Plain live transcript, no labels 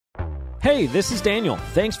Hey, this is Daniel.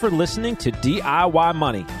 Thanks for listening to DIY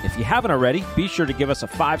Money. If you haven't already, be sure to give us a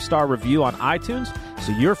 5-star review on iTunes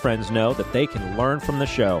so your friends know that they can learn from the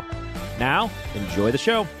show. Now, enjoy the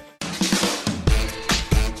show.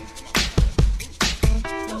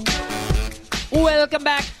 Welcome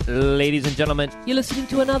back, ladies and gentlemen. You're listening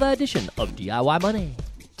to another edition of DIY Money.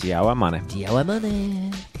 DIY Money. DIY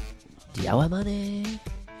Money. DIY Money.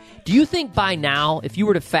 Do you think by now, if you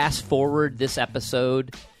were to fast forward this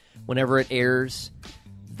episode, whenever it airs,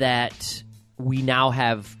 that we now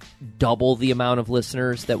have double the amount of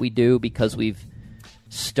listeners that we do because we've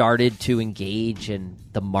started to engage in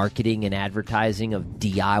the marketing and advertising of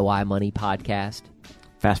DIY Money podcast?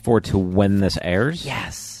 Fast forward to when this airs?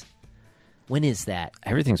 Yes. When is that?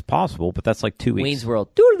 Everything's possible, but that's like 2 weeks. Wayne's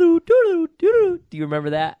World. Doo-doo, doo-doo, doo-doo. Do you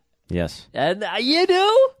remember that? Yes. And you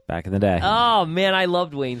do? Back in the day. Oh, man, I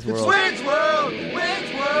loved Wayne's World. Wayne's World!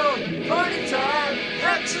 Wayne's World! Party time!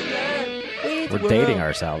 Excellent! We're dating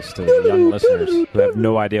ourselves to young listeners who have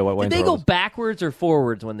no idea what Wayne's Did they World go is. backwards or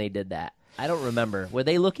forwards when they did that? I don't remember. Were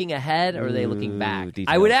they looking ahead or were they looking back? Details.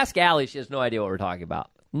 I would ask Allie. She has no idea what we're talking about.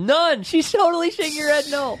 None. She's totally shaking her head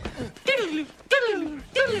no.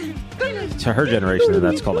 To her generation,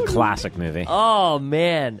 that's called a classic movie. Oh,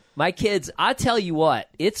 man. My kids, I tell you what,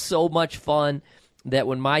 it's so much fun that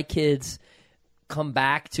when my kids come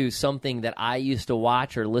back to something that I used to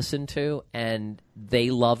watch or listen to and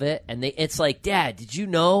they love it, and it's like, Dad, did you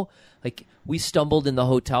know? Like, we stumbled in the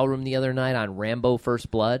hotel room the other night on Rambo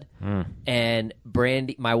First Blood, and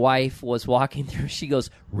Brandy, my wife, was walking through. She goes,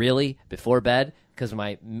 really? Before bed? Because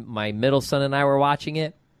my middle son and I were watching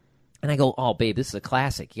it. And I go, oh, babe, this is a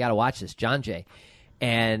classic. You got to watch this, John Jay.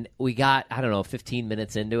 And we got, 15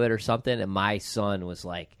 minutes into it or something, and my son was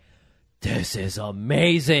like, this is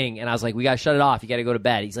amazing. And I was like, we got to shut it off. You got to go to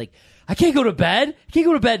bed. He's like, I can't go to bed? I can't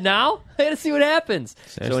go to bed now? I got to see what happens.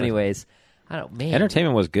 Seriously. So anyways,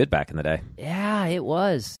 Entertainment was good back in the day. Yeah, it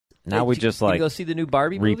was. Now we just like go see the new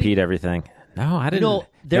Barbie movie? Repeat everything. No, I didn't know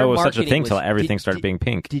it was such a thing until everything started being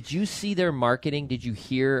pink. Did you see their marketing? Did you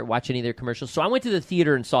watch any of their commercials? So I went to the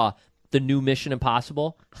theater and saw the new Mission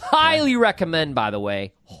Impossible. Highly recommend, by the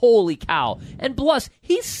way. Holy cow. And plus,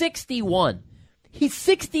 he's 61. He's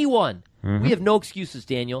 61. We have no excuses,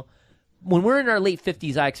 Daniel. When we're in our late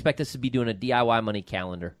 50s, I expect us to be doing a DIY Money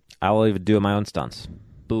calendar. I will even do my own stunts.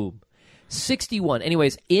 Boom. 61.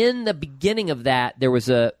 Anyways, in the beginning of that, there was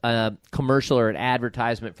a commercial or an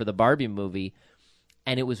advertisement for the Barbie movie,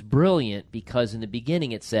 and it was brilliant because in the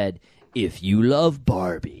beginning it said, if you love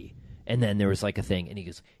Barbie, and then there was like a thing, and he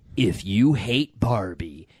goes, if you hate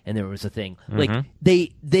Barbie, and there was a thing. Like,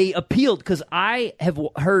 they appealed, because I have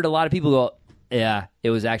heard a lot of people go, yeah,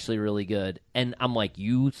 it was actually really good. And I'm like,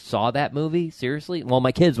 you saw that movie? Seriously? Well,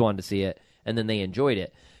 my kids wanted to see it, and then they enjoyed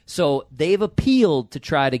it. So they've appealed to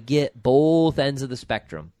try to get both ends of the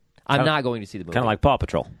spectrum. I'm not going to see the movie. Kind of like Paw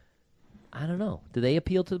Patrol. I don't know. Do they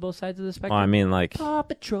appeal to both sides of the spectrum? Well, I mean, like, Paw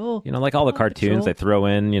Patrol. like all the cartoons, they throw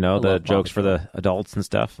in, the jokes for the adults and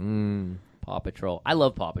stuff. Paw Patrol. I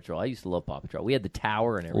love Paw Patrol. I used to love Paw Patrol. We had the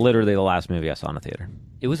tower and everything. Literally the last movie I saw in the theater.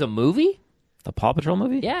 It was a movie? The Paw Patrol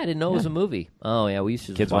movie? Yeah, I didn't know it was a movie. Oh, yeah, we used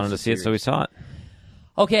to Kids watch wanted to see it, so we saw it.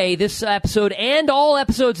 Okay, this episode and all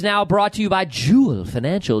episodes now brought to you by Joule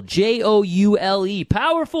Financial, Joule,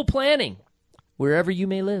 powerful planning, wherever you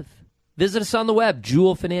may live. Visit us on the web,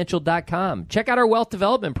 joulefinancial.com. Check out our wealth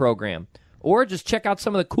development program, or just check out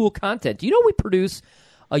some of the cool content. Do you know we produce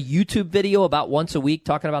a YouTube video about once a week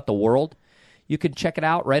talking about the world? You can check it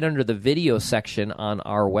out right under the video section on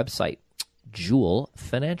our website,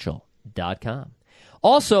 joulefinancial.com.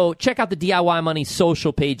 Also, check out the DIY Money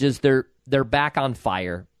social pages. They're back on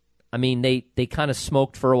fire. I mean, they kind of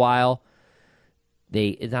smoked for a while.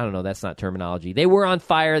 I don't know, that's not terminology. They were on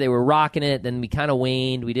fire, they were rocking it, then we kind of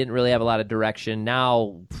waned. We didn't really have a lot of direction.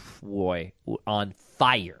 Now, boy, on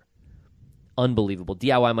fire. Unbelievable.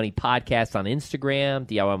 DIY Money Podcast on Instagram,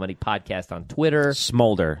 DIY Money Podcast on Twitter.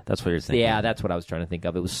 Smolder, that's what you're thinking. Yeah, that's what I was trying to think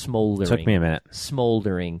of. It was smoldering. Took me a minute.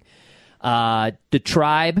 Smoldering. The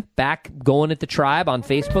Tribe, back going at the Tribe on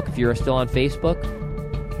Facebook, if you're still on Facebook.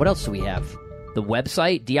 What else do we have? The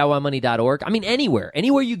website, DIYmoney.org. I mean, anywhere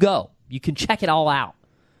you go, you can check it all out.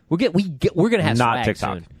 We're gonna have not swag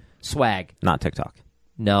TikTok. soon. Swag. Not TikTok.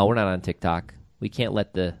 No, we're not on TikTok. We can't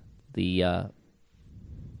let the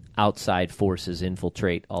outside forces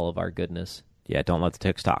infiltrate all of our goodness. Yeah, don't let the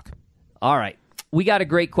TikTok. All right, we got a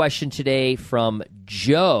great question today from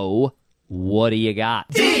Joe. What do you got?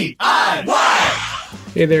 DIY!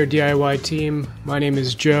 Hey there, DIY team. My name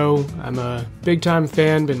is Joe. I'm a big-time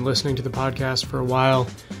fan, been listening to the podcast for a while.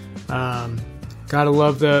 Gotta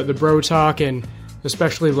love the bro talk, and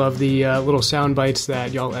Especially love the little sound bites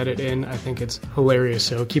that y'all edit in. I think it's hilarious,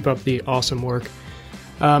 so keep up the awesome work.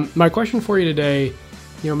 My question for you today,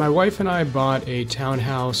 my wife and I bought a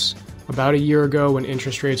townhouse about a year ago when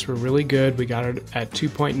interest rates were really good. We got it at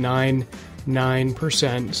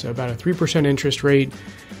 2.99%, so about a 3% interest rate,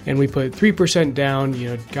 and we put 3%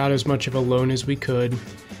 down, got as much of a loan as we could.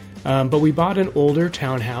 But we bought an older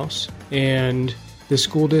townhouse, and the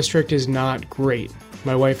school district is not great.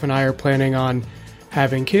 My wife and I are planning on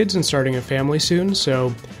having kids and starting a family soon,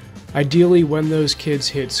 so ideally when those kids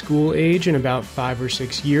hit school age in about 5 or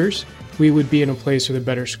 6 years, we would be in a place with a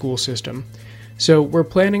better school system. So we're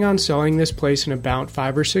planning on selling this place in about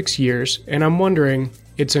 5 or 6 years, and I'm wondering,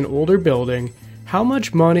 it's an older building, how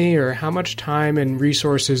much money or how much time and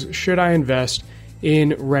resources should I invest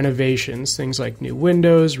in renovations? Things like new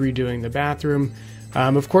windows, redoing the bathroom.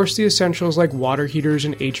 Of course, the essentials like water heaters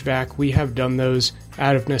and HVAC, we have done those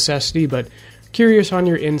out of necessity, but curious on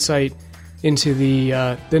your insight into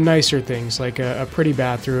the nicer things like a pretty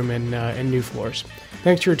bathroom and new floors.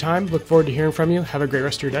 Thanks for your time. Look forward to hearing from you. Have a great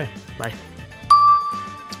rest of your day. Bye.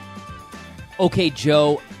 Okay,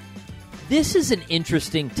 Joe, this is an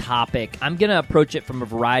interesting topic. I'm going to approach it from a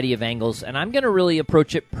variety of angles, and I'm going to really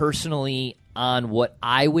approach it personally on what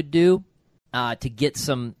I would do to get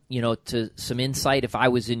some insight if I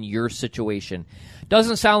was in your situation.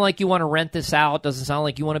 Doesn't sound like you want to rent this out. Doesn't sound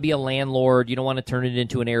like you want to be a landlord. You don't want to turn it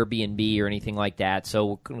into an Airbnb or anything like that. So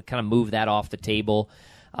we're going to kind of move that off the table.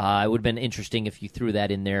 It would have been interesting if you threw that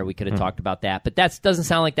in there. We could have talked about that. But that doesn't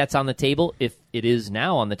sound like that's on the table. If it is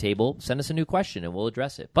now on the table, send us a new question and we'll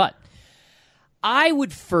address it. But I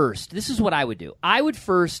would first, this is what I would do. I would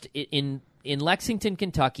first, in Lexington,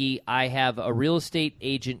 Kentucky, I have a real estate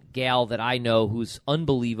agent gal that I know who's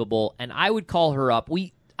unbelievable, and I would call her up.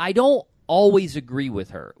 I don't always agree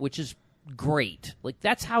with her, which is great. Like,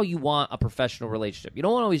 that's how you want a professional relationship. You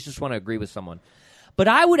don't always just want to agree with someone. But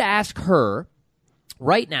I would ask her,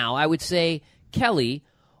 right now, I would say, Kelly,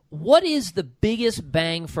 what is the biggest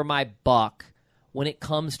bang for my buck when it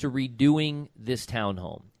comes to redoing this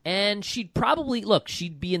townhome? And she'd probably,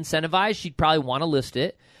 she'd be incentivized. She'd probably want to list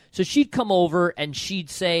it. So she'd come over and she'd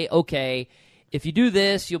say, okay, if you do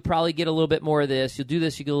this, you'll probably get a little bit more of this. You'll do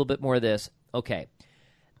this, you get a little bit more of this. Okay.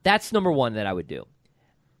 That's number one that I would do.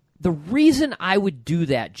 The reason I would do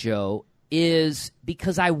that, Joe, is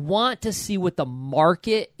because I want to see what the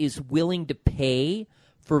market is willing to pay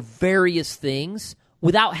for various things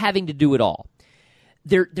without having to do it all.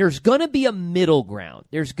 There's going to be a middle ground.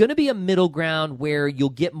 There's going to be a middle ground where you'll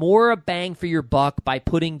get more a bang for your buck by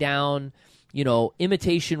putting down,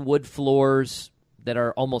 imitation wood floors that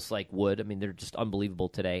are almost like wood. I mean, they're just unbelievable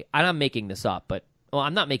today. And I'm making this up,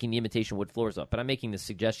 I'm not making the imitation wood floors up, but I'm making this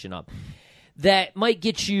suggestion up. That might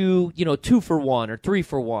get you, 2 for 1 or 3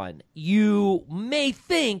 for 1. You may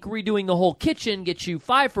think redoing the whole kitchen gets you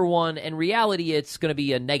 5 for 1, and in reality it's going to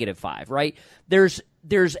be a -5, right? There's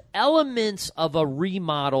elements of a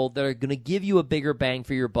remodel that are going to give you a bigger bang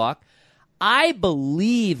for your buck. I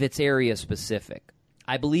believe it's area specific.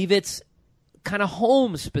 I believe it's kind of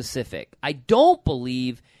home specific. I don't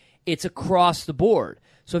believe it's across the board.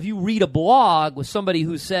 So if you read a blog with somebody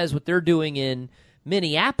who says what they're doing in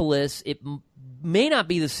Minneapolis, it may not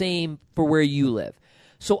be the same for where you live.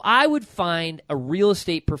 So I would find a real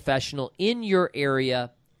estate professional in your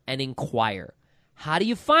area and inquire. How do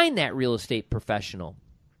you find that real estate professional?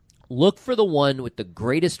 Look for the one with the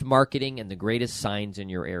greatest marketing and the greatest signs in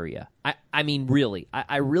your area. I mean, really.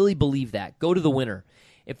 I really believe that. Go to the winner.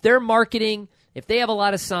 If they're marketing, if they have a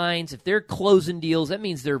lot of signs, if they're closing deals, that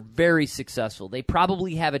means they're very successful. They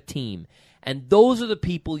probably have a team. And those are the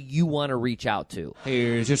people you want to reach out to.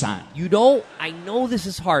 Here's your sign. I know this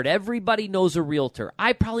is hard. Everybody knows a realtor.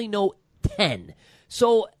 I probably know 10.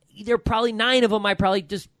 So there are probably 9 of them I probably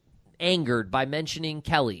just angered by mentioning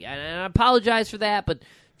Kelly. And I apologize for that, but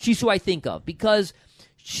she's who I think of because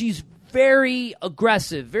she's very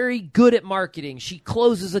aggressive, very good at marketing. She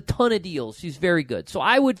closes a ton of deals. She's very good. So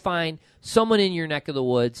I would find someone in your neck of the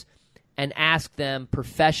woods and ask them,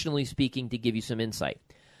 professionally speaking, to give you some insight.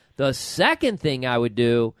 The second thing I would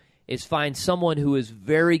do is find someone who is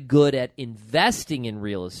very good at investing in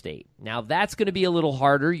real estate. Now, that's going to be a little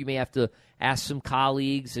harder. You may have to ask some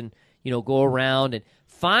colleagues and, go around and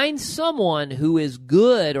find someone who is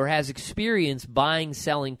good or has experience buying,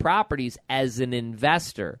 selling properties as an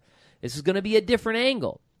investor. This is going to be a different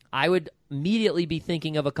angle. I would immediately be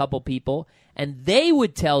thinking of a couple people, and they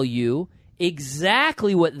would tell you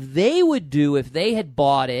exactly what they would do if they had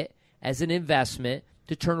bought it as an investment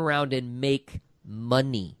to turn around and make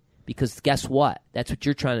money. Because guess what? That's what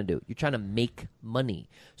you're trying to do. You're trying to make money.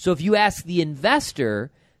 So if you ask the investor,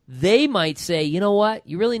 They might say, you know what,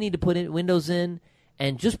 you really need to put windows in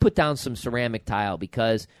and just put down some ceramic tile,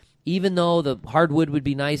 because even though the hardwood would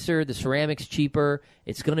be nicer, the ceramic's cheaper,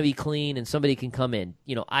 it's going to be clean, and somebody can come in.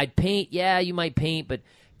 I'd paint, yeah, you might paint, but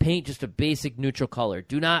paint just a basic neutral color.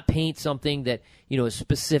 Do not paint something that, is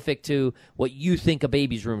specific to what you think a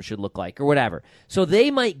baby's room should look like or whatever. So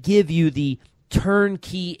they might give you the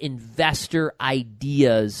turnkey investor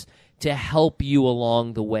ideas to help you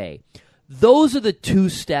along the way. Those are the 2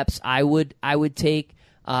 steps I would take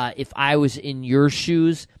if I was in your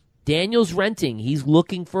shoes. Daniel's renting. He's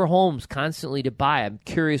looking for homes constantly to buy. I'm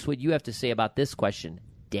curious what you have to say about this question,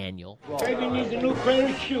 Daniel. Baby needs a new pair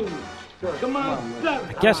of shoes. Come on.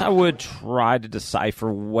 I guess I would try to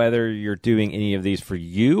decipher whether you're doing any of these for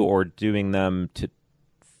you or doing them to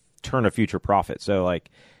turn a future profit. So,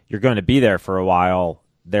 like, you're going to be there for a while,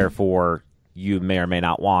 therefore you may or may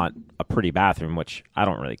not want a pretty bathroom, which I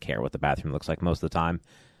don't really care what the bathroom looks like most of the time.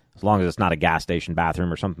 As long as it's not a gas station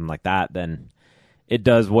bathroom or something like that, then it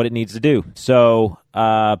does what it needs to do. So,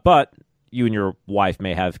 but you and your wife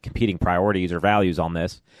may have competing priorities or values on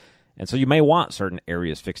this, and so you may want certain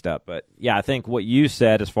areas fixed up. But, yeah, I think what you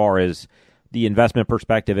said as far as the investment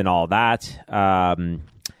perspective and all that,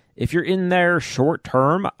 if you're in there short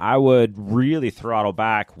term, I would really throttle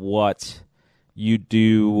back what you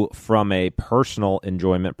do from a personal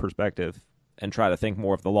enjoyment perspective and try to think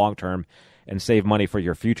more of the long term and save money for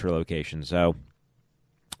your future location. So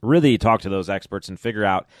really talk to those experts and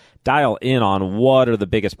dial in on what are the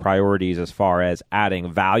biggest priorities as far as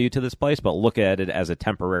adding value to this place, but look at it as a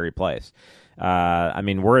temporary place.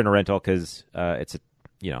 We're in a rental because it's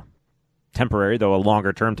temporary, though a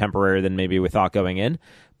longer term temporary than maybe we thought going in,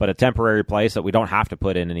 but a temporary place that we don't have to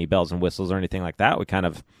put in any bells and whistles or anything like that. We kind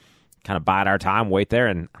of bide our time, wait there,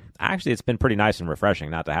 and actually it's been pretty nice and refreshing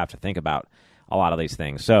not to have to think about a lot of these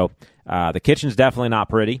things. So the kitchen's definitely not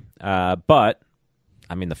pretty, but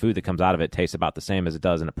the food that comes out of it tastes about the same as it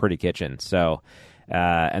does in a pretty kitchen. So,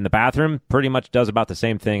 and the bathroom pretty much does about the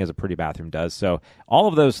same thing as a pretty bathroom does. So all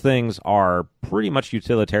of those things are pretty much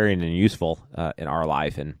utilitarian and useful in our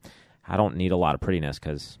life, and I don't need a lot of prettiness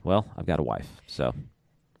because, well, I've got a wife, so...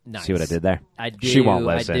 Nice. See what I did there? I do. She won't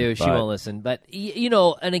listen. I do. She won't listen. But,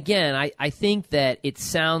 and again, I think that it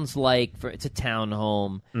sounds like it's a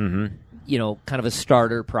townhome, kind of a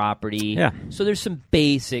starter property. Yeah. So there's some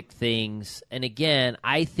basic things. And again,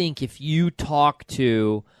 I think if you talk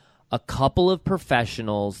to a couple of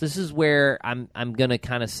professionals, this is where I'm going to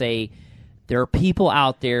kind of say there are people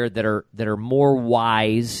out there that are more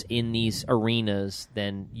wise in these arenas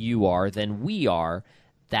than you are, than we are.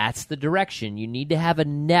 That's the direction. You need to have a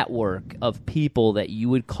network of people that you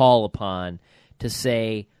would call upon to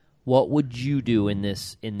say, what would you do in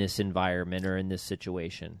this environment or in this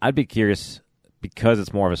situation? I'd be curious, because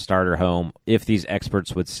it's more of a starter home, if these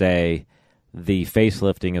experts would say the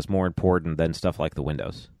facelifting is more important than stuff like the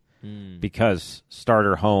windows. Because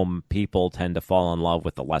starter home people tend to fall in love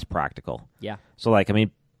with the less practical. Yeah. So,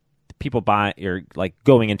 people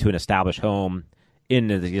going into an established home in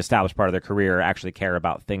the established part of their career actually care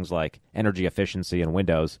about things like energy efficiency and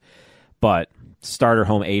windows. But starter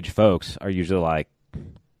home age folks are usually like,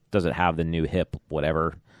 does it have the new hip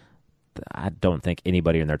whatever? I don't think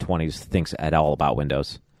anybody in their 20s thinks at all about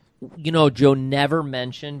windows. Joe never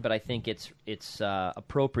mentioned, but I think it's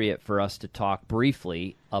appropriate for us to talk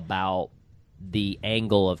briefly about the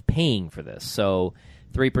angle of paying for this. So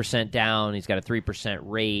 3% down, he's got a 3%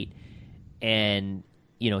 rate, and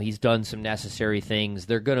he's done some necessary things.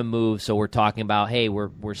 They're going to move, so we're talking about, hey,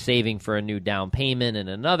 we're saving for a new down payment in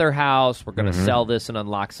another house. We're going to sell this and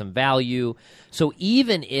unlock some value. So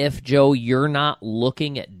even if, Joe, you're not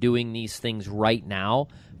looking at doing these things right now,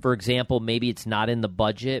 for example, maybe it's not in the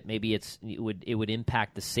budget, maybe it would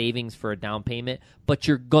impact the savings for a down payment, but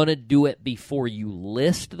you're going to do it before you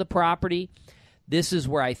list the property. This is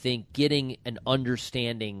where I think getting an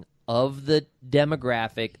understanding of the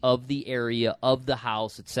demographic, of the area, of the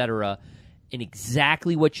house, etc., and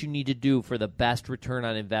exactly what you need to do for the best return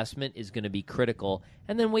on investment is going to be critical.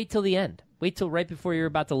 And then wait till the end. Wait till right before you're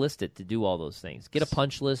about to list it to do all those things. Get a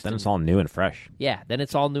punch list. Then it's all new and fresh. Yeah, then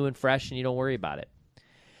it's all new and fresh, and you don't worry about it.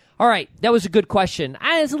 All right, that was a good question.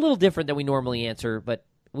 It's a little different than we normally answer, but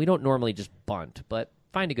we don't normally just bunt. But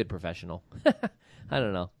find a good professional. I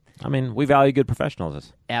don't know. We value good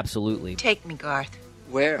professionals. Absolutely. Take me, Garth.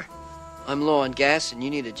 Where? I'm low on gas and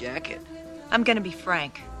you need a jacket. I'm going to be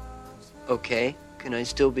Frank. Okay. Can I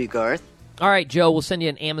still be Garth? All right, Joe, we'll send you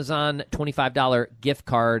an Amazon $25 gift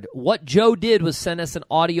card. What Joe did was send us an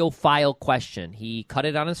audio file question. He cut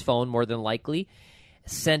it on his phone, more than likely,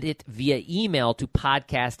 send it via email to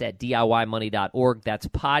podcast@DIYmoney.org. That's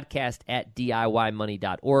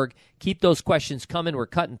podcast@DIYmoney.org. Keep those questions coming. We're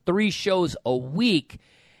cutting 3 shows a week.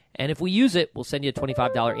 And if we use it, we'll send you a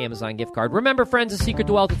 $25 Amazon gift card. Remember, friends, the secret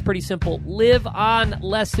to wealth is pretty simple. Live on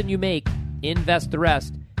less than you make, invest the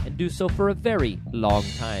rest, and do so for a very long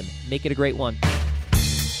time. Make it a great one.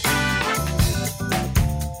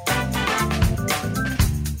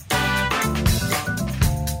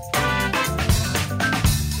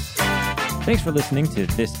 Thanks for listening to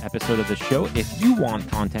this episode of the show. If you want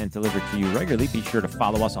content delivered to you regularly, be sure to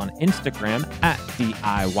follow us on Instagram at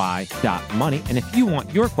DIY.money. And if you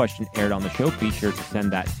want your question aired on the show, be sure to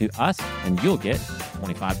send that to us, and you'll get a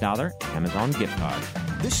 $25 Amazon gift card.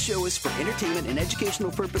 This show is for entertainment and educational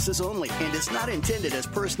purposes only and is not intended as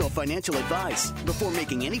personal financial advice. Before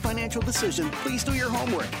making any financial decision, please do your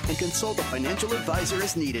homework and consult a financial advisor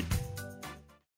as needed.